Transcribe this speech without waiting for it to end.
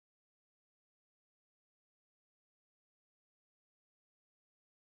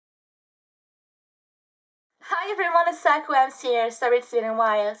Hi everyone, it's Sakuems here. Sorry it's been a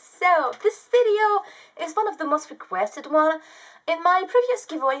while. So, this video is one of the most requested one. In my previous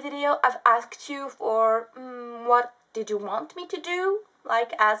giveaway video, I've asked you for what did you want me to do,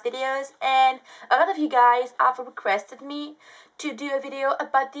 like as videos, and a lot of you guys have requested me to do a video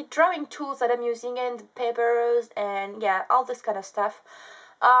about the drawing tools that I'm using and the papers and yeah, all this kind of stuff.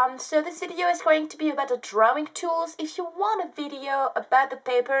 So this video is going to be about the drawing tools. If you want a video about the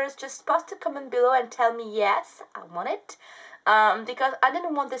papers, just post a comment below and tell me yes, I want it. Because I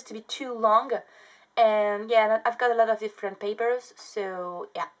didn't want this to be too long. And yeah, I've got a lot of different papers, so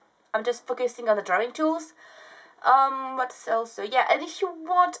yeah, I'm just focusing on the drawing tools. What else? So yeah, and if you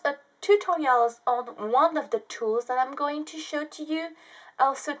want a tutorials on one of the tools that I'm going to show to you,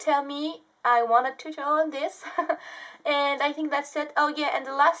 also tell me I want a tutorial on this. And I think that's it. Oh yeah, and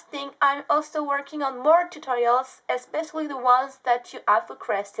the last thing, I'm also working on more tutorials, especially the ones that you have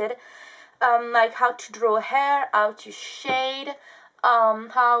requested, like how to draw hair, how to shade,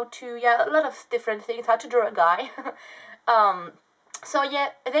 how to, yeah, a lot of different things, how to draw a guy. So yeah,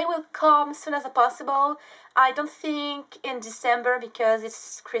 they will come as soon as possible. I don't think in December because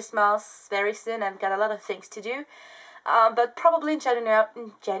it's Christmas very soon. I've got a lot of things to do. But probably in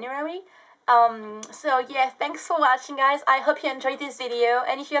January. So yeah, thanks for watching, guys. I hope you enjoyed this video.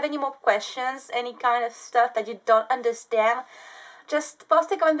 And if you have any more questions, any kind of stuff that you don't understand, just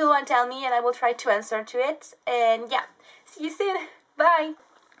post a comment below and tell me, and I will try to answer to it. And yeah, see you soon. Bye.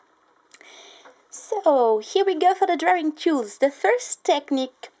 So here we go for the drawing tools. The first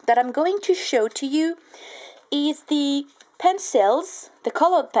technique that I'm going to show to you is the pencils, the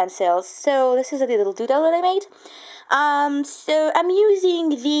colored pencils. So this is a little doodle that I made. So I'm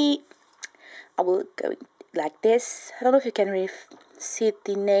using I will go like this. I don't know if you can really see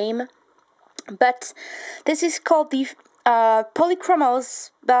the name, but this is called the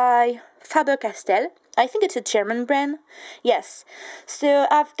Polychromos by Faber-Castell. I think it's a German brand. Yes. So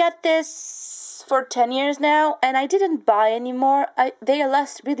I've got this for 10 years now, and I didn't buy anymore. They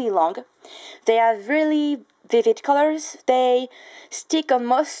last really long. They have really vivid colors. They stick on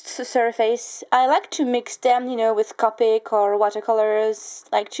most surface. I like to mix them, with Copic or watercolors,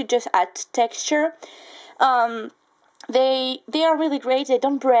 like to just add texture. They are really great. They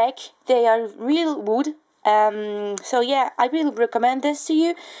don't break. They are real wood. So yeah, I really recommend this to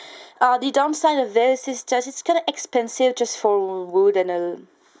you. The downside of this is just it's kind of expensive just for wood and a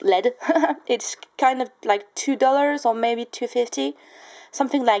lead. It's kind of like $2 or maybe $2.50,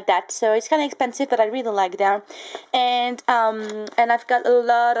 something like that. So it's kind of expensive, but I really like them. And I've got a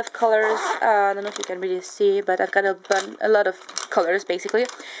lot of colors. I don't know if you can really see, but I've got a lot of colors basically.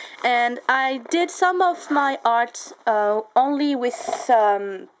 And I did some of my art only with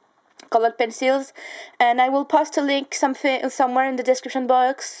colored pencils, and I will post a link somewhere in the description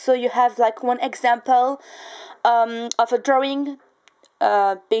box, so you have like one example of a drawing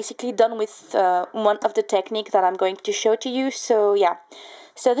basically done with one of the technique that I'm going to show to you. So yeah,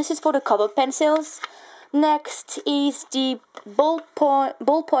 so this is for the colored pencils. Next is the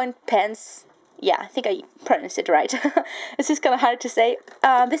ballpoint pens. Yeah, I think I pronounced it right. This is kind of hard to say.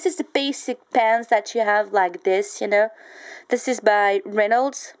 This is the basic pens that you have like this, This is by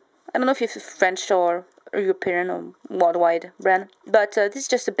Reynolds. I don't know if it's French or European or worldwide brand, but this is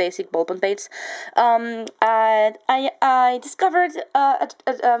just a basic ballpoint pens. And I discovered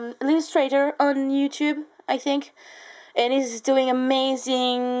an illustrator on YouTube, I think, and he's doing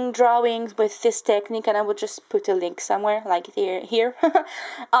amazing drawings with this technique, and I would just put a link somewhere like here.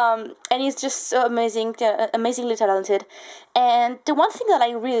 And he's just so amazing, amazingly talented. And the one thing that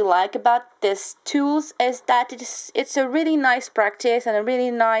I really like about these tools is that it's a really nice practice and a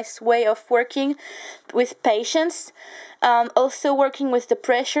really nice way of working with patience. Also working with the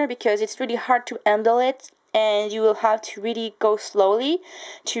pressure, because it's really hard to handle it, and you will have to really go slowly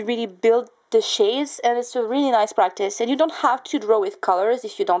to really build the shades, and it's a really nice practice. And you don't have to draw with colors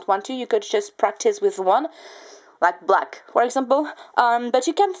if you don't want to. You could just practice with one, like black, for example. But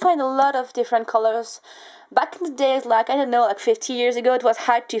you can find a lot of different colors. Back in the days, like, I don't know, like 50 years ago, it was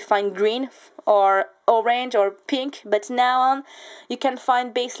hard to find green or orange or pink, but now on you can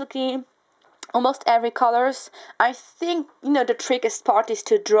find basically almost every colors. I think the trickiest part is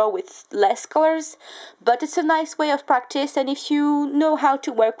to draw with less colors, but it's a nice way of practice, and if you know how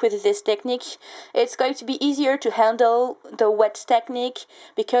to work with this technique, it's going to be easier to handle the wet technique,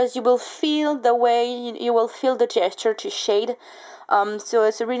 because you will feel the way you will feel the gesture to shade. So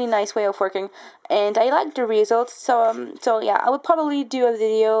it's a really nice way of working, and I like the results. So yeah, I will probably do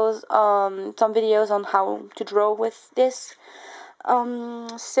some videos on how to draw with this.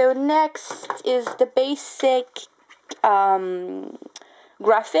 So next is the basic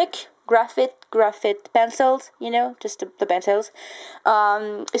graphic graphite pencils, you know, just the pencils.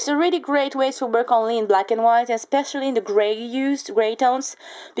 It's a really great way to work only in black and white, especially in the gray tones,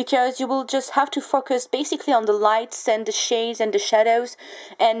 because you will just have to focus basically on the lights and the shades and the shadows,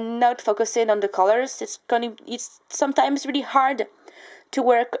 and not focusing on the colors. It's sometimes really hard to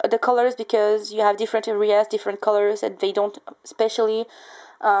work the colors because you have different areas, different colors, and they don't especially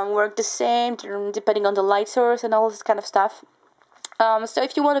work the same depending on the light source and all this kind of stuff. So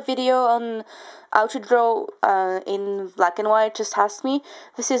if you want a video on how to draw in black and white, just ask me.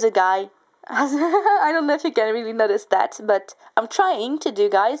 This is a guy. I don't know if you can really notice that, but I'm trying to do,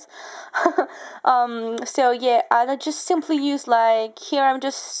 guys. So yeah, I just simply use, like, here I'm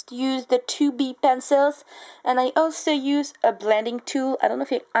just use the 2B pencils, and I also use a blending tool. I don't know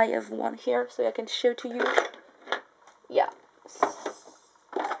if I have one here, so I can show to you. Yeah.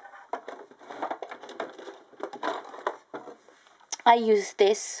 I use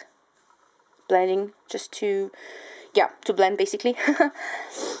this blending just to blend basically.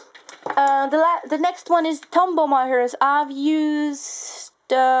 The next one is Tombow markers. I've used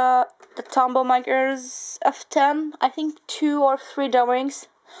the Tombow markers often. I think 2 or 3 drawings.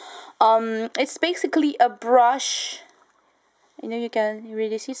 It's basically a brush. You know, you can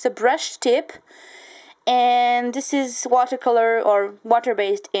really see it's a brush tip, and this is watercolor or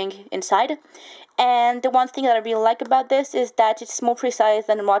water-based ink inside. And the one thing that I really like about this is that it's more precise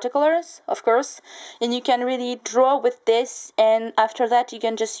than watercolors, of course, and you can really draw with this, and after that you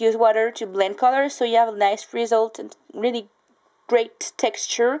can just use water to blend colors, so you have a nice result and really great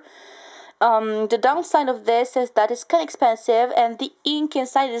texture. The downside of this is that it's kind of expensive, and the ink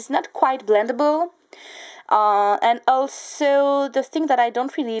inside is not quite blendable. And also, the thing that I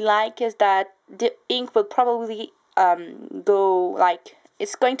don't really like is that the ink will probably go, like,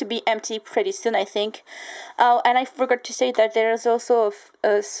 it's going to be empty pretty soon, I think. And I forgot to say that there is also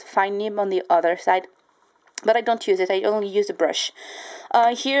a fine nib on the other side, but I don't use it. I only use a brush.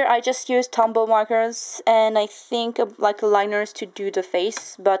 Here I just use Tombow markers, and I think like liners to do the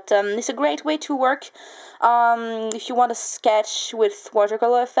face. But it's a great way to work if you want to sketch with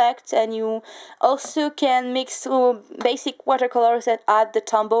watercolor effect, and you also can mix basic watercolors and add the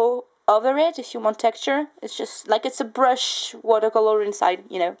Tombow over it if you want texture. It's just like it's a brush watercolor inside,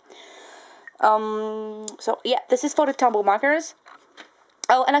 you know. So yeah, this is for the Tombow markers.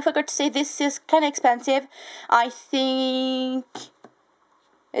 Oh, and I forgot to say, this is kind of expensive. I think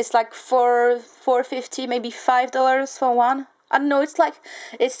it's like $4.50, maybe $5 for one. I don't know. It's like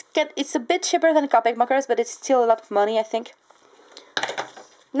it's a bit cheaper than Copic markers, but it's still a lot of money, I think.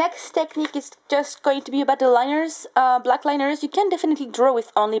 Next technique is just going to be about the liners. Black liners. You can definitely draw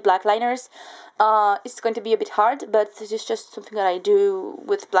with only black liners. It's going to be a bit hard, but this is just something that I do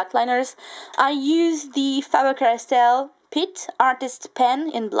with black liners. I use the Faber-Castell Pitt Artist Pen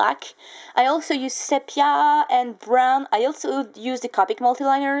in black. I also use sepia and brown. I also use the Copic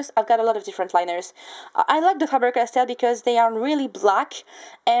multi-liners. I've got a lot of different liners. I like the Faber-Castell because they are really black,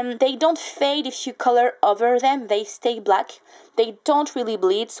 and they don't fade if you color over them. They stay black. They don't really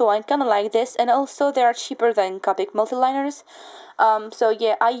bleed, so I kind of like this. And also, they are cheaper than Copic multi-liners. So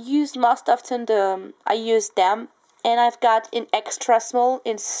yeah, I use most often I use them. And I've got in extra small,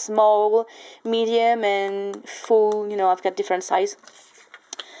 in small, medium, and full, you know, I've got different size.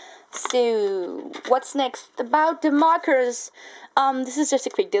 So, what's next? About the markers. This is just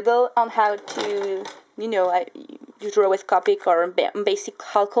a quick doodle on how to, you know, you draw with Copic or basic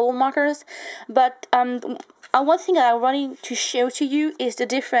alcohol markers. But one thing that I wanted to show to you is the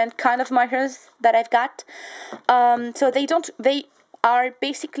different kind of markers that I've got. So they are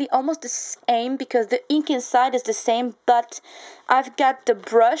basically almost the same because the ink inside is the same, but I've got the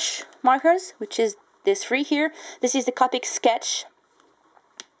brush markers, which is this 3 here. This is the Copic Sketch,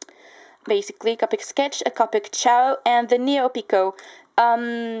 basically Copic Sketch, a Copic Ciao, and the Neo Pico.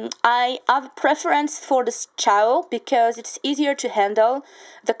 I have a preference for the Ciao because it's easier to handle.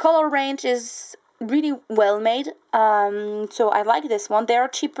 The color range is really well made, so I like this one. They are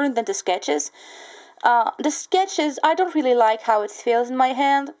cheaper than the sketches. The sketches, I don't really like how it feels in my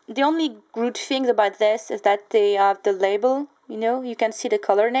hand. The only good thing about this is that they have the label, you know, you can see the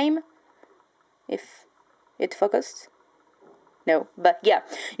color name, if it focused. No, but yeah,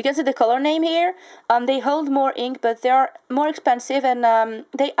 you can see the color name here. They hold more ink, but they are more expensive, and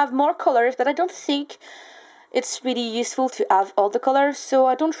they have more colors, but I don't think it's really useful to have all the colors, so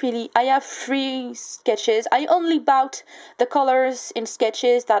I have 3 sketches. I only bought the colors in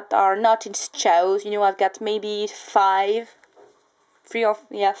sketches that are not in Ciaos. You know, I've got maybe 5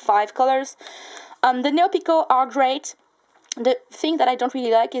 colors. The Neo Pico are great. The thing that I don't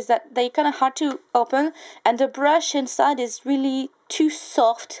really like is that they kind of hard to open, and the brush inside is really too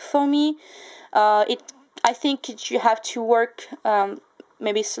soft for me. I think you have to work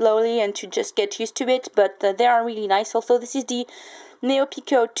maybe slowly and to just get used to it, but they are really nice. Also, this is the Neo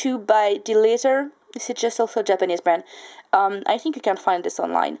Pico 2 by Delaser. This is just also a Japanese brand. I think you can find this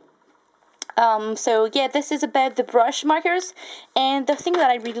online. So yeah, this is about the brush markers, and the thing that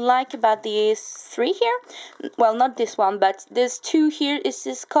I really like about these three here, well, not this one, but there's two here. This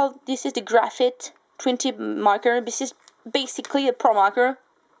is the Graphite 20 marker. This is basically a pro marker,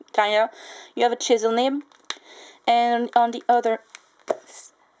 kinda. You have a chisel nib, and on the other,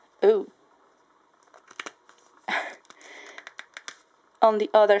 oh, on the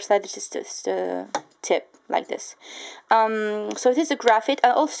other side, it's just a tip like this. So it is a graphite. I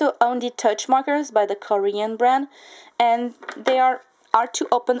also own the touch markers by the Korean brand, and they are to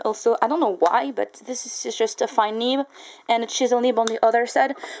open also. I don't know why, but this is just a fine nib and a chisel nib on the other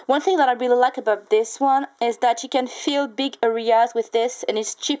side. One thing that I really like about this one is that you can fill big areas with this, and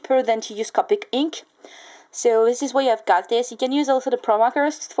it's cheaper than to use Copic ink. So this is why I've got this. You can use also the pro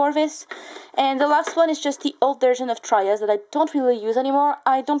markers for this. And the last one is just the old version of Trias that I don't really use anymore.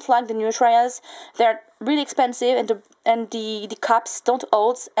 I don't like the new Trias. They're really expensive, and the caps don't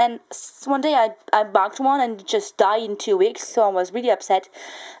hold. And one day I bought one and it just died in 2 weeks, so I was really upset.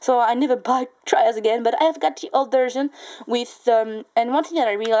 So I never buy Trias again, but I've got the old version with and one thing that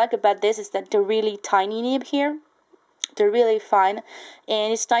I really like about this is that they're really tiny nib here. They're really fine,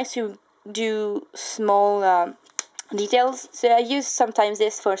 and it's nice to do small details. So I use sometimes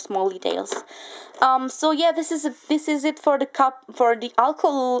this for small details. So yeah, this is it for the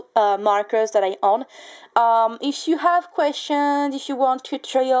alcohol markers that I own. If you have questions, if you want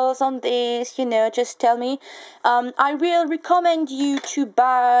tutorials on this, just tell me. I will recommend you to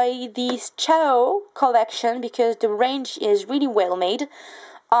buy this Chao collection because the range is really well made.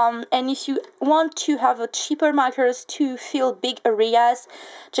 And if you want to have a cheaper markers to fill big areas,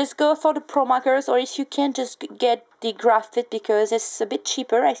 just go for the pro markers, or if you can, just get the graphite because it's a bit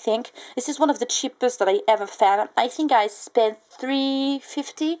cheaper, I think. This is one of the cheapest that I ever found. I think I spent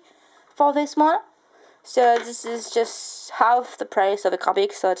 $3.50 for this one. So this is just half the price of a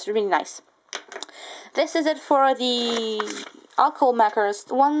Copic, so it's really nice. This is it for the alcohol markers.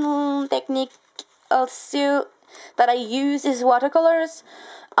 One technique also that I use is watercolors.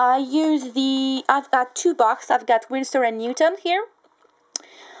 I've got two boxes. I've got Winsor and Newton here.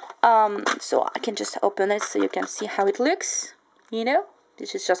 So I can just open it so you can see how it looks.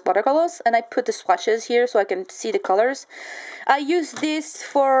 This is just watercolors, and I put the swatches here so I can see the colors. I use this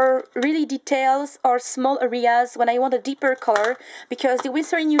for really details or small areas when I want a deeper color, because the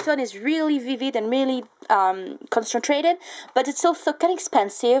Winsor & Newton is really vivid and really concentrated, but it's also kind of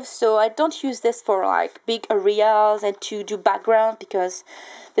expensive, so I don't use this for like big areas and to do background because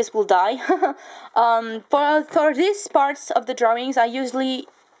this will die. For these parts of the drawings, I usually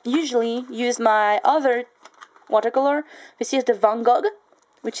use my other watercolor. This is the Van Gogh,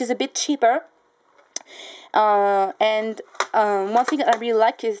 which is a bit cheaper. And one thing that I really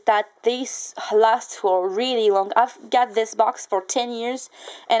like is that these last for really long. I've got this box for 10 years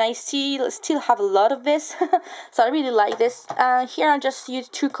and I still have a lot of this. So I really like this. Here I just use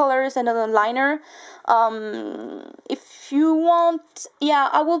two colors and a liner. If you want, yeah,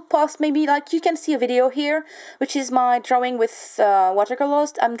 I will post maybe, like, you can see a video here, which is my drawing with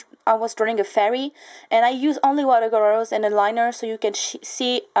watercolors. I was drawing a fairy, and I use only watercolors and a liner, so you can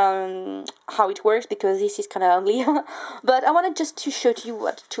see how it works, because this is kind of ugly. But I wanted just to show you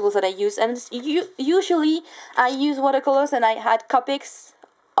what tools that I use, and usually I use watercolors, and I had Copics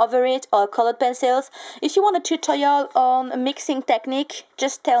over it, or colored pencils. If you want a tutorial on a mixing technique,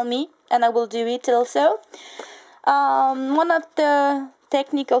 just tell me and I will do it also. One of the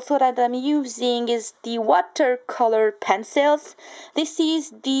technique also that I'm using is the watercolor pencils. This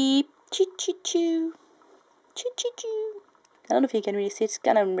is the I don't know if you can really see, it's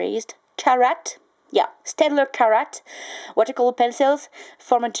kind of raised. Karat, yeah, Stedler Karat watercolor pencils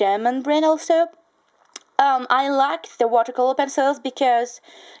from a German brand also. I like the watercolor pencils because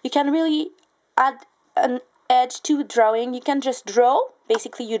you can really add an edge to drawing. You can just draw.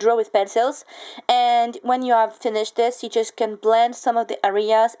 Basically, you draw with pencils, and when you have finished this, you just can blend some of the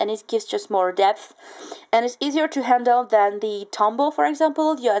areas, and it gives just more depth. And it's easier to handle than the Tombow, for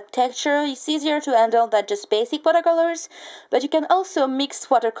example. Your texture is easier to handle than just basic watercolors, but you can also mix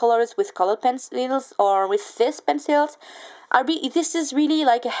watercolors with colored pencils or with these pencils. This is really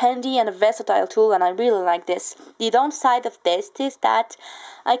like a handy and a versatile tool, and I really like this. The downside of this is that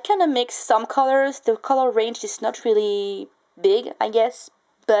I kind of mix some colors. The color range is not really big, I guess,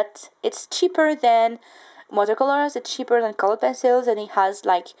 but it's cheaper than watercolors. It's cheaper than colored pencils, and it has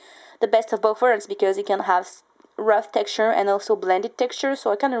like the best of both worlds because it can have rough texture and also blended texture.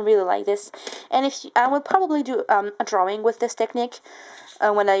 So I kind of really like this. And if you, I will probably do a drawing with this technique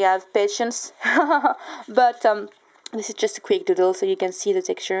when I have patience. But this is just a quick doodle so you can see the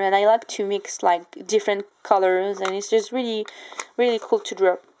texture, and I like to mix like different colors, and it's just really cool to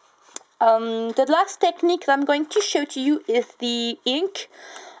draw. The last technique that I'm going to show to you is the ink.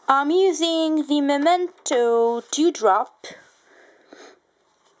 I'm using the Memento Dewdrop.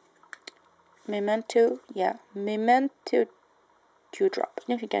 Memento Dewdrop. I don't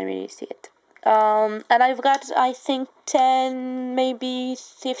know if you can really see it. And I've got, I think, 10, maybe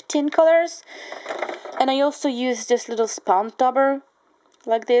 15 colors. And I also use this little sponge dauber,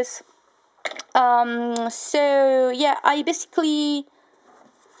 like this. So yeah, I basically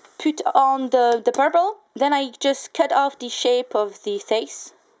put on the purple, then I just cut off the shape of the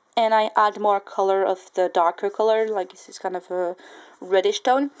face, and I add more color of the darker color, like this is kind of a reddish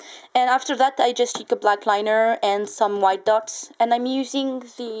tone. And after that, I just take a black liner and some white dots, and I'm using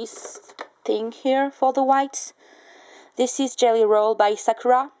this thing here for the whites. This is Jelly Roll by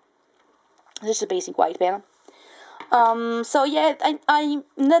Sakura. This is a basic white pen. So yeah, I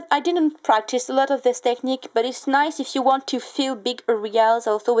didn't practice a lot of this technique, but it's nice if you want to fill big areas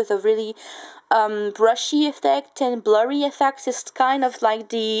also with a really brushy effect and blurry effects. It's kind of like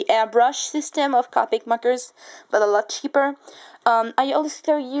the airbrush system of Copic markers, but a lot cheaper. I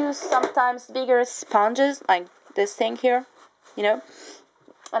also use sometimes bigger sponges, like this thing here, you know.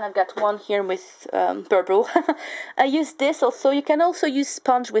 And I've got one here with purple. I use this also. You can also use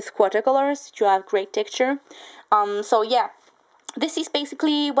sponge with watercolors to have great texture. So yeah, this is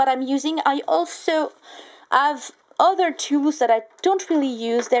basically what I'm using. I also have other tools that I don't really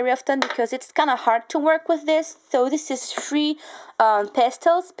use very often because it's kind of hard to work with this. So this is free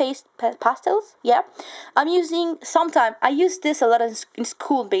pastels. Yeah, I'm using sometimes. I use this a lot in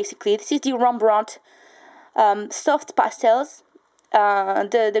school. Basically, this is the Rembrandt soft pastels.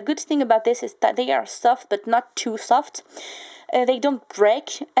 The good thing about this is that they are soft, but not too soft. They don't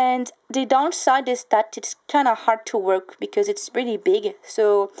break, and the downside is that it's kind of hard to work because it's really big.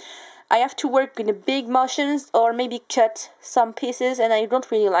 So I have to work in the big motions or maybe cut some pieces, and I don't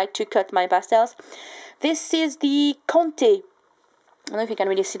really like to cut my pastels. This is the Conte. I don't know if you can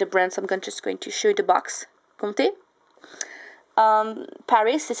really see the brand, so I'm just going to show you the box. Conte.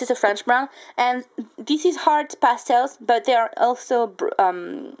 Paris. This is a French brand, and this is hard pastels, but they are also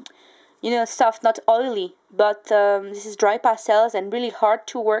soft, not oily. But this is dry pastels and really hard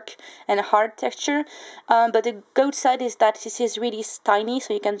to work and a hard texture. But the good side is that this is really tiny,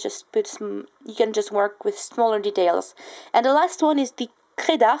 so you can just work with smaller details. And the last one is the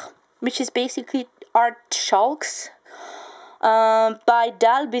Crédart, which is basically art chalks. By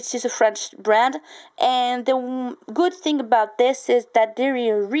Dal, which is a French brand, and the good thing about this is that they're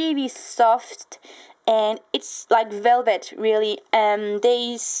really soft, and it's like velvet, really, and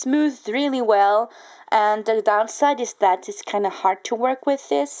they smooth really well. And the downside is that it's kind of hard to work with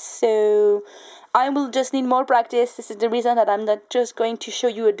this, so I will just need more practice. This is the reason that I'm not just going to show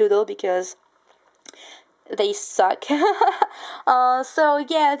you a doodle, because they suck. So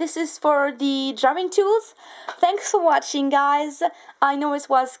yeah, this is for the drawing tools. Thanks for watching, guys. I know it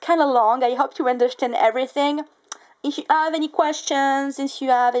was kind of long. I hope you understand everything. If you have any questions, if you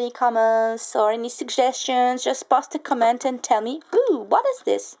have any comments or any suggestions, just post a comment and tell me. Ooh, what is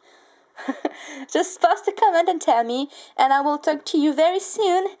this? Just post a comment and tell me, and I will talk to you very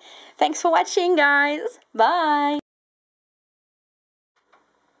soon. Thanks for watching, guys. Bye.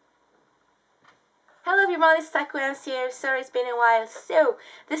 Hello everyone, it's Sakuems here. Sorry, it's been a while. So,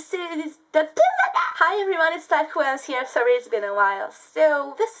 this is the... Hi everyone, it's Sakuems here. Sorry, it's been a while.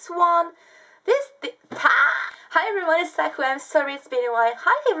 So, Hi everyone, it's Sakuems. Sorry, it's been a while.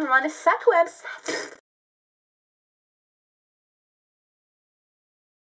 Hi everyone, it's Sakuems.